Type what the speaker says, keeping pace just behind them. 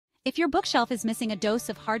If your bookshelf is missing a dose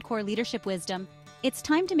of hardcore leadership wisdom, it's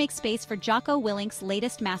time to make space for Jocko Willink's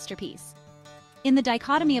latest masterpiece. In The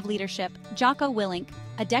Dichotomy of Leadership, Jocko Willink,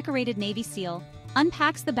 a decorated Navy SEAL,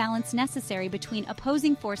 unpacks the balance necessary between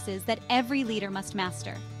opposing forces that every leader must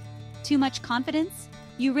master. Too much confidence?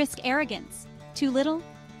 You risk arrogance. Too little?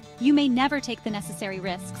 You may never take the necessary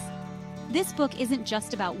risks. This book isn't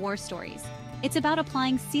just about war stories. It's about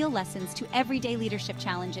applying SEAL lessons to everyday leadership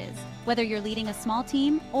challenges, whether you're leading a small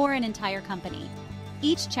team or an entire company.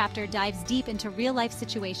 Each chapter dives deep into real-life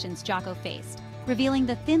situations Jocko faced, revealing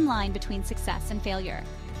the thin line between success and failure.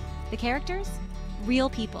 The characters?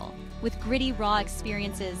 Real people, with gritty, raw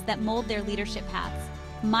experiences that mold their leadership paths.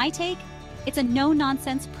 My take? It's a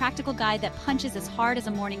no-nonsense practical guide that punches as hard as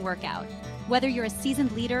a morning workout. Whether you're a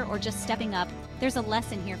seasoned leader or just stepping up, there's a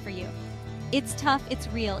lesson here for you. It's tough, it's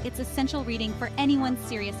real, it's essential reading for anyone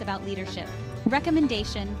serious about leadership.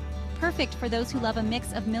 Recommendation: perfect for those who love a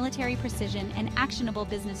mix of military precision and actionable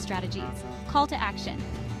business strategies. Call to action: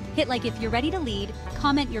 hit like if you're ready to lead,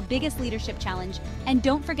 comment your biggest leadership challenge, and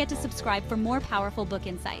don't forget to subscribe for more powerful book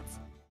insights.